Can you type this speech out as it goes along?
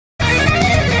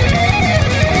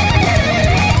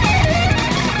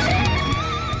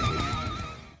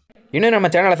இன்னும் நம்ம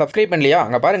சேனலை சப்ஸ்கிரைப் பண்ணலையா?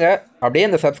 அங்கே பாருங்கள், அப்படியே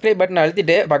அந்த சப்ஸ்கிரைப் பட்டனை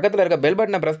அழுத்திட்டு பக்கத்தில் இருக்க பெல்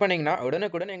பட்டனை ப்ரெஸ் பண்ணிங்கன்னா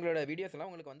உடனுக்குடன் எங்களோட வீடியோஸ் எல்லாம்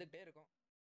உங்களுக்கு வந்துகிட்டே இருக்கும்.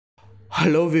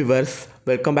 Hello viewers,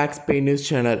 welcome back Spain news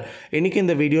channel. இன்றைக்கி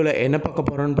இந்த வீடியோவில் என்ன பார்க்க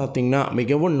போகிறோன்னு பார்த்தீங்கன்னா,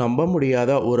 மிகவும் நம்ப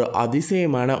முடியாத ஒரு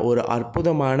அதிசயமான ஒரு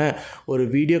அற்புதமான ஒரு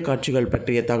வீடியோ காட்சிகள்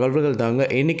பற்றிய தகவல்கள் தாங்க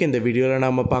இன்றைக்கி இந்த வீடியோவில்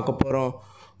நாம் பார்க்க போகிறோம்.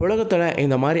 உலகத்தில்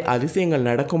இந்த மாதிரி அதிசயங்கள்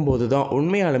நடக்கும்போது தான்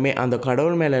உண்மையாலுமே அந்த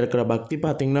கடவுள் மேலே இருக்கிற பக்தி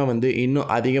பார்த்திங்கன்னா இன்னும்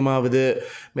அதிகமாகுது.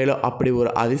 மேலும் அப்படி ஒரு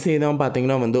அதிசயம் தான்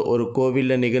பார்த்திங்கன்னா ஒரு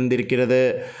கோவிலில் நிகழ்ந்திருக்கிறது.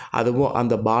 அதுவும்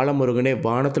அந்த பாலமுருகனே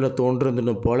வானத்தில்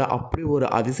தோன்றுறதுன்னு போல் அப்படி ஒரு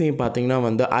அதிசயம்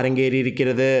பார்த்திங்கன்னா அரங்கேறி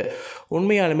இருக்கிறது.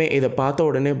 உண்மையாலுமே இதை பார்த்த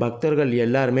உடனே பக்தர்கள்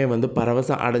எல்லாருமே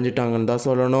பரவசம் அடைஞ்சிட்டாங்கன்னு தான்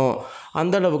சொல்லணும்.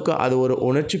 அந்தளவுக்கு அது ஒரு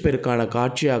உணர்ச்சி பெருக்கான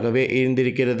காட்சியாகவே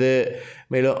இருந்திருக்கிறது.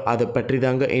 மேலும் அதை பற்றி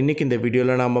தாங்க இன்றைக்கி இந்த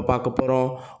வீடியோவில் நாம் பார்க்க போகிறோம்.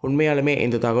 உண்மையாலுமே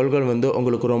இந்த தகவல்கள்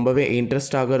உங்களுக்கு ரொம்பவே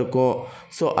இன்ட்ரெஸ்டாக இருக்கும்.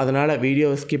 ஸோ அதனால்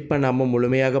வீடியோவை ஸ்கிப் பண்ணாமல்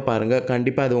முழுமையாக பாருங்கள்.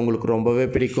 கண்டிப்பாக அது உங்களுக்கு ரொம்பவே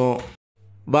பிடிக்கும்.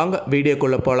 வாங்க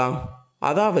வீடியோக்குள்ளே போகலாம்.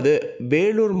 அதாவது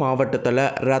வேலூர் மாவட்டத்தில்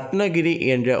ரத்னகிரி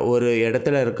என்ற ஒரு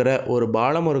இடத்துல இருக்கிற ஒரு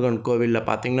பாலமுருகன் கோவிலில்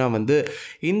பார்த்திங்கன்னா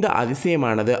இந்த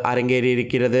அதிசயமானது அரங்கேறி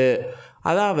இருக்கிறது.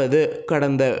 அதாவது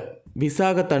கடந்த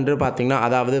விசாகத்தன்று பார்த்திங்கன்னா,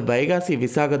 அதாவது வைகாசி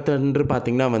விசாகத்தன்று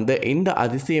பார்த்திங்கன்னா இந்த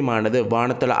அதிசயமானது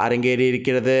வானத்தில் அரங்கேறி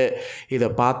இருக்கிறது. இதை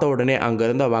பார்த்த உடனே அங்கே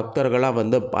இருந்த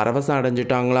பக்தர்களாக பரவசம்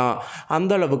அடைஞ்சிட்டாங்களாம்.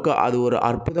 அந்தளவுக்கு அது ஒரு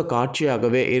அற்புத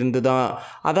காட்சியாகவே இருந்துதான்.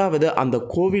 அதாவது அந்த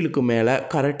கோவிலுக்கு மேலே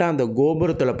கரெக்டாக அந்த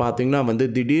கோபுரத்தில் பார்த்திங்கன்னா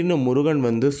திடீர்னு முருகன்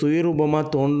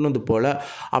சுயரூபமாக தோன்றினது போல்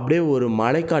அப்படியே ஒரு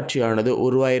மலை காட்சியானது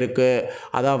உருவாயிருக்கு.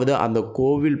 அதாவது அந்த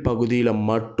கோவில் பகுதியில்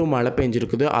மட்டும் மழை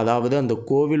பெஞ்சிருக்குது. அதாவது அந்த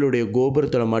கோவிலுடைய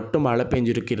கோபுரத்தில் மட்டும் மழை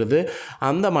பெஞ்சிருக்கிறது.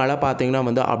 அந்த மழை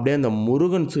பார்த்திங்கன்னா அப்படியே அந்த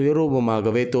முருகன்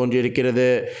சுயரூபமாகவே தோன்றியிருக்கிறது.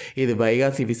 இது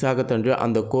வைகாசி விசாகத்தன்று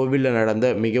அந்த கோவிலில் நடந்த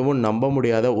மிகவும் நம்ப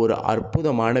முடியாத ஒரு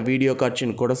அற்புதமான வீடியோ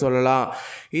காட்சின்னு கூட சொல்லலாம்.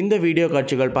 இந்த வீடியோ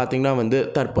காட்சிகள் பார்த்திங்கன்னா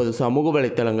தற்போது சமூக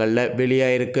வலைத்தளங்களில்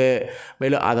வெளியாயிருக்கு.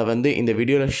 மேலும் அதை இந்த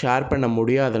வீடியோவில் ஷேர் பண்ண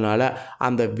முடியாதனால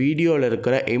அந்த வீடியோவில்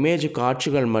இருக்கிற இமேஜ்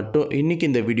காட்சிகள் மட்டும் இன்றைக்கி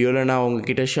இந்த வீடியோவில் நான்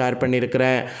உங்ககிட்ட ஷேர்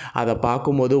பண்ணியிருக்கிறேன். அதை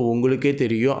பார்க்கும்போது உங்களுக்கே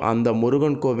தெரியும், அந்த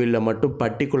முருகன் கோவிலில் மட்டும்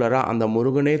பர்டிகுலராக அந்த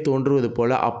முருகனே தோன்றுவது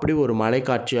போல் அப்படி ஒரு மலை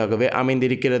காட்சியாகவே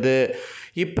அமைந்திருக்கிறது.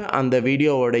 இப்போ அந்த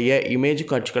வீடியோவோடைய இமேஜ்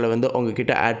காட்சிகளை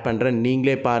உங்ககிட்ட ஆட் பண்ணுறேன்,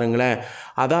 நீங்களே பாருங்களேன்.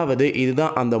 அதாவது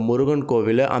இதுதான் அந்த முருகன்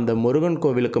கோவில். அந்த முருகன்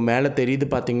கோவிலுக்கு மேலே தெரியுது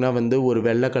பார்த்திங்கன்னா ஒரு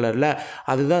வெள்ளை கலரில்,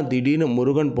 அதுதான் திடீர்னு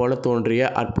முருகன் போல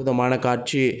தோன்றிய அற்புதமான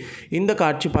காட்சி. இந்த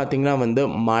காட்சி பார்த்திங்கன்னா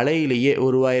மலையிலேயே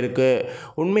உருவாயிருக்கு.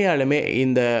 உண்மையாலுமே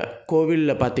இந்த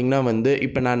கோவிலில் பார்த்திங்கன்னா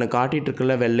இப்போ நான்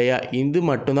காட்டிகிட்ருக்கல வெள்ளையாக இது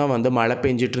மட்டும்தான் மழை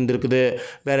பெஞ்சிட்டு இருந்துருக்குது.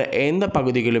 வேறு எந்த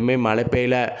பகுதிகளுமே மழை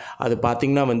பெய்யல. அது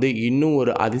பார்த்திங்கன்னா இன்னும்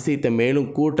ஒரு அதிசயத்தை மேலும்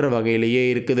கூட்டுற வகையிலேயே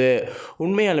இருக்குது.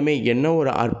 உண்மையாலுமே என்ன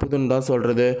ஒரு அற்புதம் தான்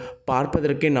சொல்கிறது.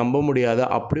 பார்ப்பதற்கே நம்ப முடியாத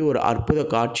அப்படி ஒரு அற்புத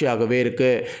காட்சியாகவே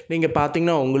இருக்குது. நீங்கள்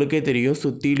பார்த்திங்கன்னா உங்களுக்கே தெரியும்,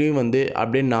 சுற்றிலையும்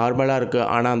அப்படியே நார்மலாக இருக்குது.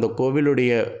 ஆனால் அந்த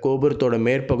கோவிலுடைய கோபுரத்தோட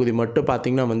மேற்பகுதி மட்டும்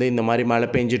பார்த்திங்கன்னா இந்த மாதிரி மழை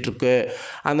பெஞ்சிட்ருக்கு.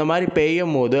 அந்த மாதிரி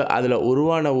பெய்யும் போது அதில்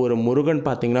உருவான ஒரு முருகன்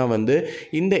பார்த்திங்கன்னா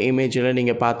இந்த இமேஜில்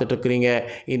நீங்கள் பார்த்துட்ருக்குறீங்க.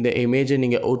 இந்த இமேஜை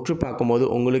நீங்கள் உற்று பார்க்கும்போது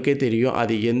உங்களுக்கே தெரியும்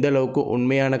அது எந்த அளவுக்கு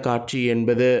உண்மையான காட்சி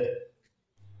என்பது.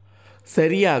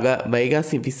 சரியாக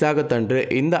வைகாசி விசாகத்தன்று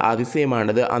இந்த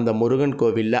அதிசயமானது அந்த முருகன்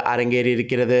கோவிலில் அரங்கேறி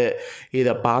இருக்கிறது.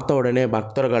 இதை பார்த்த உடனே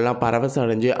பக்தர்கள்லாம் பரவசம்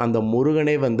அடைஞ்சு அந்த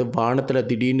முருகனே வானத்தில்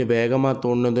திடீர்னு வேகமாக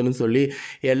தோணுதுன்னு சொல்லி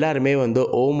எல்லாருமே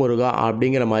ஓ முருகா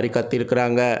அப்படிங்கிற மாதிரி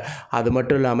கத்திருக்கிறாங்க. அது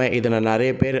மட்டும் இல்லாமல் இதனை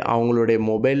நிறைய பேர் அவங்களுடைய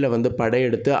மொபைலில்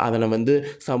படையெடுத்து அதனை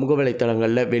சமூக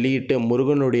வலைத்தளங்களில் வெளியிட்டு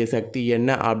முருகனுடைய சக்தி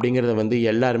என்ன அப்படிங்கிறத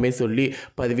எல்லாருமே சொல்லி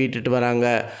பதிவிட்டுட்டு வராங்க.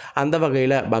 அந்த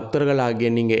வகையில் பக்தர்கள்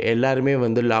ஆகிய நீங்கள் எல்லாருமே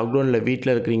லாக்டவுன்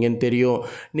வீட்டில் இருக்கிறீங்கன்னு தெரியும்.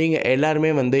 நீங்கள் எல்லாருமே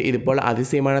இது போல்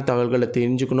அதிசயமான தகவல்களை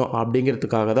தெரிஞ்சுக்கணும்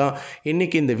அப்படிங்கிறதுக்காக தான்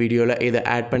இன்றைக்கி இந்த வீடியோவில் இதை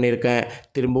ஆட் பண்ணியிருக்கேன்.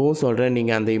 திரும்பவும் சொல்கிறேன்,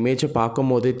 நீங்கள் அந்த இமேஜை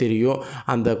பார்க்கும் போதே தெரியும்,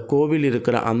 அந்த கோவில்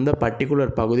இருக்கிற அந்த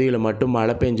பர்டிகுலர் பகுதியில் மட்டும்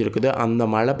மழை பெஞ்சிருக்குது. அந்த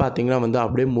மழை பார்த்திங்கன்னா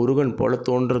அப்படியே முருகன் போல்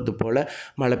தோன்றுறது போல்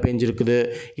மழை பெஞ்சிருக்குது.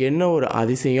 என்ன ஒரு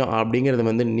அதிசயம்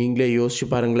அப்படிங்கிறத நீங்களே யோசிச்சு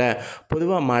பாருங்களேன்.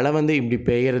 பொதுவாக மழை இப்படி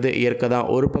பெய்கிறது இயற்கை தான்.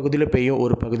 ஒரு பகுதியில் பெய்யும்,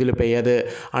 ஒரு பகுதியில் பெய்யாது.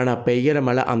 ஆனால் பெய்கிற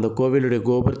மழை அந்த கோவிலுடைய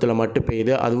கோபுரத்தில் மட்டும்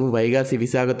பெய்யுது. அதுவும் வைகாசி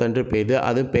விசாகத்தன்று பெய்யுது.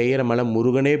 அதுவும் பெய்கிற மழை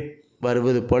முருகனே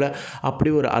வருவது போல் அப்படி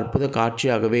ஒரு அற்புத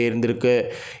காட்சியாகவே இருந்திருக்கு.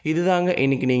 இதுதாங்க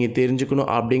இன்றைக்கி நீங்கள் தெரிஞ்சுக்கணும்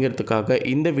அப்படிங்கிறதுக்காக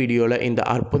இந்த வீடியோவில் இந்த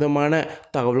அற்புதமான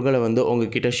தகவல்களை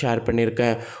உங்ககிட்ட ஷேர்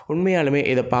பண்ணியிருக்கேன். உண்மையாலுமே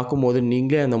இதை பார்க்கும்போது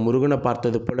நீங்களே அந்த முருகனை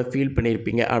பார்த்தது போல் ஃபீல்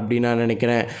பண்ணியிருப்பீங்க அப்படின்னு நான்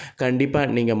நினைக்கிறேன்.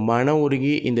 கண்டிப்பாக நீங்கள் மன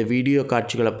உருகி இந்த வீடியோ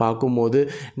காட்சிகளை பார்க்கும்போது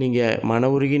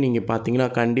நீங்கள் பார்த்தீங்கன்னா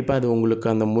கண்டிப்பாக அது உங்களுக்கு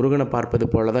அந்த முருகனை பார்ப்பது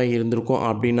போல தான் இருந்திருக்கும்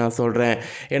அப்படின்னு நான் சொல்கிறேன்.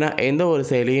 ஏன்னா எந்த ஒரு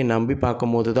செயலையும் நம்பி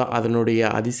பார்க்கும்போது தான் அதனுடைய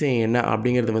அதிசயம் என்ன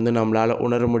அப்படிங்கிறது நம்மளால்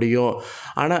உணர முடியும்.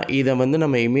 ஆனால் இதை வந்து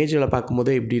நம்ம இமேஜில்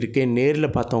பார்க்கும்போது இப்படி இருக்கே, நேரில்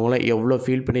பார்த்தவங்களாம் எவ்வளோ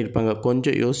ஃபீல் பண்ணியிருப்பாங்க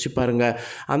கொஞ்சம் யோசிச்சு பாருங்கள்.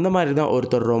 அந்த மாதிரி தான்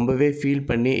ஒருத்தர் ரொம்பவே ஃபீல்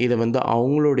பண்ணி இதை வந்து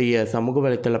அவங்களுடைய சமூக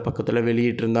வலைத்தள பக்கத்தில்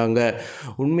வெளியிட்டிருந்தாங்க.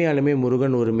 உண்மையாலுமே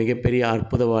முருகன் ஒரு மிகப்பெரிய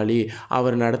அற்புதவாளி,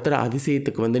 அவர் நடத்துகிற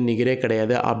அதிசயத்துக்கு வந்து நிகரே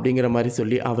கிடையாது அப்படிங்கிற மாதிரி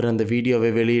சொல்லி அவர் அந்த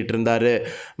வீடியோவை வெளியிட்டிருந்தார்.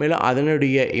 மேலும்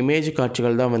அதனுடைய இமேஜ்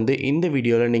காட்சிகள் தான் வந்து இந்த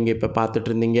வீடியோவில் நீங்கள் இப்போ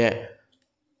பார்த்துட்டு இருந்தீங்க.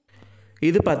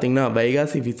 இது பார்த்திங்கன்னா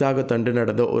வைகாசி விசாகத்தன்று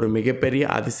நடந்த ஒரு மிகப்பெரிய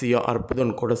அதிசயம்,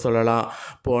 அற்புதம் கூட சொல்லலாம்.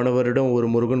 போன வருடம் ஒரு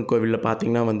முருகன் கோவிலில்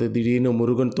பார்த்திங்கன்னா வந்து திடீர்னு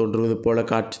முருகன் தோன்றுவது போல்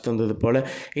காட்சி தந்தது போல்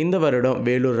இந்த வருடம்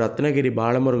வேலூர் ரத்னகிரி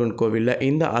பாலமுருகன் கோவிலில்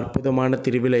இந்த அற்புதமான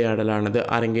திருவிளையாடலானது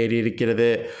அரங்கேறி இருக்கிறது.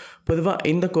 பொதுவாக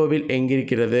இந்த கோவில்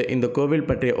எங்கிருக்கிறது, இந்த கோவில்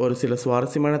பற்றிய ஒரு சில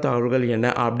சுவாரஸ்யமான தகவல்கள் என்ன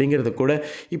அப்படிங்கிறது கூட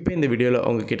இப்போ இந்த வீடியோவில்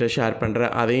உங்ககிட்ட ஷேர்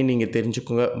பண்ணுறேன். அதையும் நீங்கள்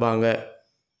தெரிஞ்சுக்கோங்க வாங்க.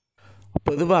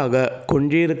 பொதுவாக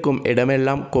குன்றிருக்கும்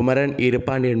இடமெல்லாம் குமரன்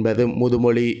இருப்பான் என்பது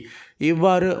முதுமொழி.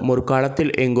 இவ்வாறு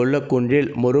முற்காலத்தில் இங்குள்ள குன்றில்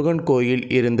முருகன் கோயில்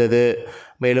இருந்தது.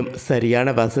 மேலும்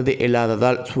சரியான வசதி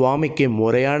இல்லாததால் சுவாமிக்கு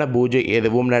முறையான பூஜை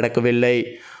எதுவும் நடக்கவில்லை.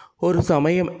 ஒரு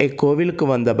சமயம் இக்கோவிலுக்கு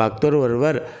வந்த பக்தர்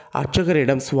ஒருவர்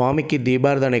அர்ச்சகரிடம் சுவாமிக்கு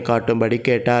தீபாராதனை காட்டும்படி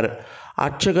கேட்டார்.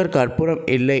 அர்ச்சகர் கற்பூரம்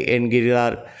இல்லை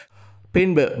என்கிறார்.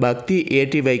 பின்பு பக்தி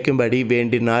ஏற்றி வைக்கும்படி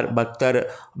வேண்டினார் பக்தர்.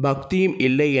 பக்தியும்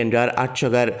இல்லை என்றார்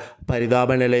அர்ச்சகர்.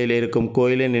 பரிதாப நிலையில் இருக்கும்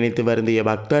கோயிலை நினைத்து வருந்திய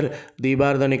பக்தர்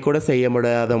தீபாராதனை கூட செய்ய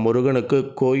முடியாத முருகனுக்கு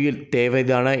கோயில்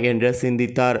தேவைதானா என்று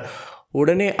சிந்தித்தார்.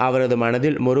 உடனே அவரது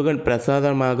மனதில் முருகன்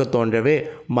பிரசாதமாக தோன்றவே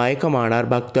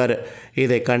மயக்கமானார் பக்தர்.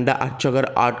 இதை கண்ட அர்ச்சகர்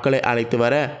ஆட்களை அழைத்து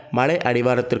வர மலை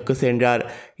அடிவாரத்திற்கு சென்றார்.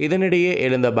 இதனிடையே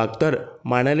எழுந்த பக்தர்,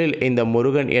 மணலில் இந்த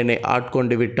முருகன் என்னை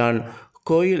ஆட்கொண்டு விட்டான்,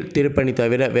 கோயில் திருப்பணி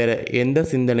தவிர வேறு எந்த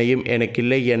சிந்தனையும்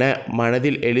எனக்கில்லை என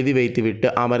மனதில் எழுதி வைத்துவிட்டு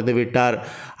அமர்ந்து விட்டார்.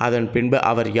 அதன் பின்பு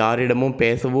அவர் யாரிடமும்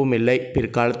பேசவும் இல்லை.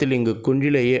 பிற்காலத்தில் இங்கு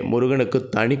குன்றிலேயே முருகனுக்கு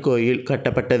தனி கோயில்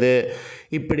கட்டப்பட்டது.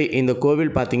 இப்படி இந்த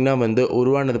கோவில் பார்த்திங்கன்னா வந்து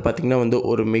உருவானது பார்த்திங்கன்னா வந்து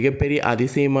ஒரு மிகப்பெரிய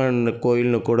அதிசயமான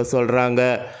கோயில்னு கூட சொல்கிறாங்க.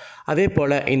 அதே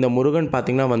போல் இந்த முருகன்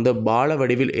பார்த்திங்கன்னா வந்து பால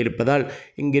வடிவில் இருப்பதால்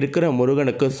இங்கே இருக்கிற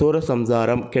முருகனுக்கு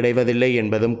சூரசம்சாரம் கிடைவதில்லை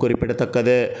என்பதும்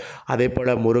குறிப்பிடத்தக்கது. அதே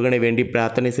போல் முருகனை வேண்டி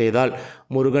பிரார்த்தனை செய்தால்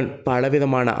முருகன்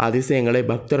பலவிதமான அதிசயங்களை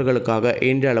பக்தர்களுக்காக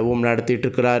இன்றளவும் நடத்திட்டு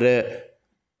இருக்கிறாரு.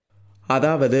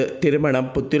 அதாவது திருமணம்,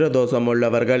 புத்திர தோஷம்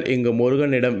உள்ளவர்கள் இங்கு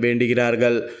முருகனிடம்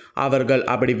வேண்டுகிறார்கள். அவர்கள்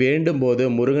அப்படி வேண்டும்போது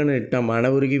முருகனிடம்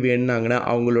மன உருகி வேண்டினாங்கன்னா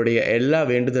அவங்களுடைய எல்லா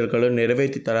வேண்டுதல்களும்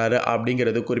நிறைவேற்றி தராரு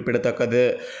அப்படிங்கிறது குறிப்பிடத்தக்கது.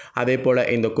 அதே போல்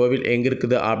இந்த கோவில் எங்கே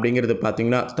இருக்குது அப்படிங்கிறது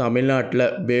பார்த்திங்கன்னா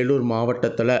தமிழ்நாட்டில் வேலூர்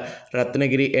மாவட்டத்தில்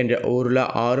ரத்னகிரி என்ற ஊரில்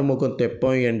ஆறுமுகம்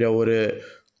தெப்பம் என்ற ஒரு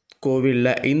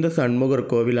கோவிலில் இந்த சண்முகர்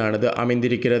கோவிலானது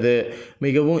அமைந்திருக்கிறது.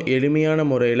 மிகவும் எளிமையான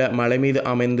முறையில் மலை மீது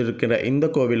அமைந்திருக்கிற இந்த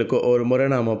கோவிலுக்கு ஒரு முறை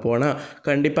நாம் போனால்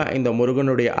கண்டிப்பாக இந்த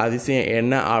முருகனுடைய அதிசயம்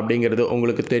என்ன அப்படிங்கிறது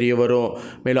உங்களுக்கு தெரிய வரும்.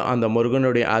 மேலும் அந்த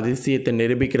முருகனுடைய அதிசயத்தை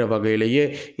நிரூபிக்கிற வகையிலேயே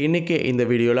இன்றைக்கி இந்த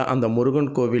வீடியோவில் அந்த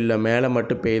முருகன் கோவிலில் மேலே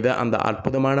மட்டும் பெய்த அந்த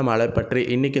அற்புதமான மழை பற்றி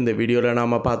இன்றைக்கி இந்த வீடியோவில்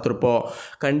நாம் பார்த்துருப்போம்.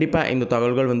 கண்டிப்பாக இந்த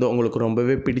தகவல்கள் வந்து உங்களுக்கு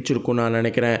ரொம்பவே பிடிச்சிருக்கும் நான்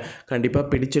நினைக்கிறேன். கண்டிப்பாக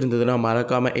பிடிச்சிருந்ததுன்னா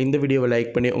மறக்காமல் இந்த வீடியோவை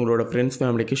லைக் பண்ணி உங்களோட ஃப்ரெண்ட்ஸ்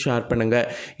ஃபேமிலிக்கு ஷேர் பண்ணுங்கள்.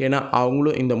 ஏன்னா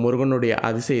அவங்களும் இந்த முருகனுடைய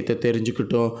அதிசயத்தை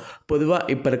தெரிஞ்சுக்கிட்டோம். பொதுவாக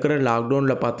இப்போ இருக்கிற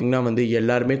லாக்டவுனில் பார்த்திங்கன்னா வந்து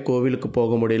எல்லாருமே கோவிலுக்கு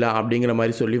போக முடியல அப்படிங்கிற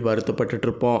மாதிரி சொல்லி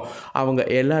வருத்தப்பட்டுருப்போம். அவங்க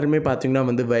எல்லாருமே பார்த்திங்கன்னா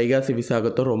வந்து வைகாசி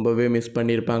விசாகத்தை ரொம்பவே மிஸ்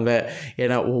பண்ணியிருப்பாங்க.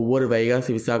 ஏன்னா ஒவ்வொரு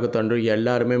வைகாசி விசாகத்தன்றும்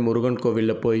எல்லாருமே முருகன்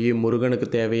கோவிலில் போய் முருகனுக்கு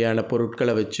தேவையான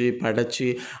பொருட்களை வச்சு படைச்சி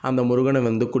அந்த முருகனை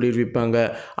வந்து குளிர்விப்பாங்க.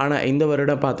 ஆனால் இந்த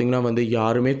வருடம் பார்த்திங்கன்னா வந்து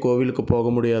யாருமே கோவிலுக்கு போக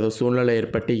முடியாத சூழ்நிலை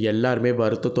ஏற்பட்டு எல்லாருமே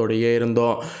வருத்தத்தோடையே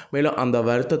இருந்தோம். மேலும் அந்த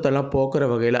வருத்தத்தெல்லாம் போக்குற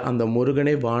வகையில் அந்த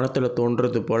முருகனை வானத்தில்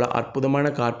தோன்றது போல் அற்புதமான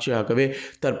காட்சியாகவே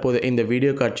தற்போது இந்த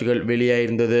வீடியோ காட்சிகள்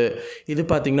வெளியாயிருந்தது. இது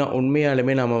பார்த்திங்கன்னா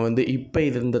உண்மையாலுமே நம்ம வந்து இப்போ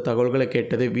இந்த தகவல்களை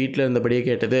கேட்டது வீட்டில் இருந்தபடியே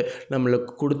கேட்டது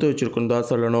நம்மளுக்கு கொடுத்து வச்சுருக்குன்னு தான்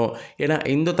சொல்லணும். ஏன்னா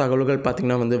இந்த தகவல்கள்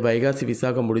பார்த்திங்கன்னா வந்து வைகாசி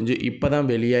விசாகம் முடிஞ்சு இப்போ தான்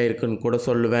வெளியாயிருக்குன்னு கூட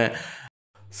சொல்லுவேன்.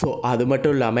 ஸோ அது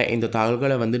மட்டும் இல்லாமல் இந்த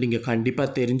தகவல்களை வந்து நீங்கள் கண்டிப்பாக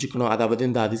தெரிஞ்சுக்கணும். அதாவது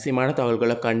இந்த அதிசயமான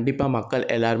தகவல்களை கண்டிப்பாக மக்கள்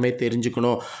எல்லாருமே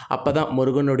தெரிஞ்சுக்கணும். அப்போ தான்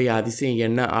முருகனுடைய அதிசயம்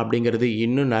என்ன அப்படிங்கிறது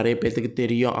இன்னும் நிறைய பேர்த்துக்கு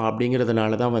தெரியும்.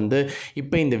 அப்படிங்கிறதுனால தான் வந்து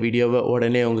இப்போ இந்த வீடியோவை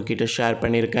உடனே உங்ககிட்ட ஷேர்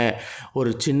பண்ணியிருக்கேன்.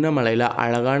 ஒரு சின்ன மலையில்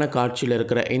அழகான காட்சியில்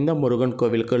இருக்கிற இந்த முருகன்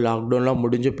கோவிலுக்கு லாக்டவுன்லாம்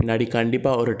முடிஞ்ச பின்னாடி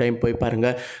கண்டிப்பாக ஒரு டைம் போய்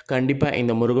பாருங்கள். கண்டிப்பாக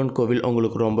இந்த முருகன் கோவில்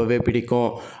உங்களுக்கு ரொம்பவே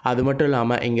பிடிக்கும். அது மட்டும்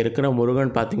இல்லாமல் இங்கே இருக்கிற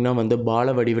முருகன் பார்த்திங்கன்னா வந்து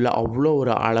பால வடிவில் அவ்வளோ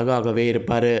ஒரு அழகாகவே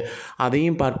இருப்பார். வருவார்.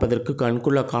 அதையும் பார்ப்பதற்கு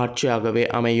கண்குள்ள காட்சியாகவே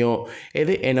அமையும்.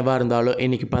 எது என்னவாக இருந்தாலும்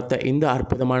இன்றைக்கி பார்த்த இந்த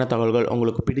அற்புதமான தகவல்கள்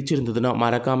உங்களுக்கு பிடிச்சிருந்ததுன்னா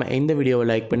மறக்காமல் இந்த வீடியோவை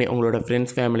லைக் பண்ணி உங்களோட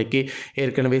ஃப்ரெண்ட்ஸ் ஃபேமிலிக்கு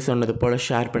ஏற்கனவே சொன்னது போல்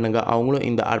ஷேர் பண்ணுங்கள். அவங்களும்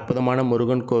இந்த அற்புதமான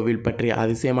முருகன் கோவில் பற்றிய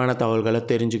அதிசயமான தகவல்களை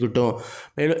தெரிஞ்சுக்கிட்டோம்.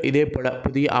 மேலும் இதே போல்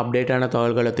புதிய அப்டேட்டான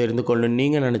தகவல்களை தெரிந்து கொள்ளணும்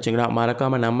நீங்கள் நினச்சிங்கன்னா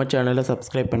மறக்காமல் நம்ம சேனலை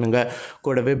சப்ஸ்கிரைப் பண்ணுங்கள்.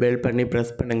 கூடவே பெல் பண்ணி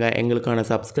ப்ரெஸ் பண்ணுங்கள். எங்களுக்கான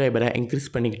சப்ஸ்கிரைபரை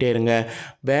இன்க்ரீஸ் பண்ணிக்கிட்டே இருங்க.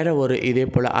 வேறு ஒரு இதே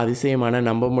போல் அதிசயமான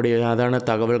நம்ப முடியாதான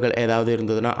தகவல்கள் ஏதாவது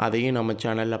இருந்ததுன்னா அதையும் நம்ம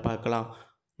சேனலில் பார்க்கலாம்.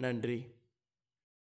 நன்றி.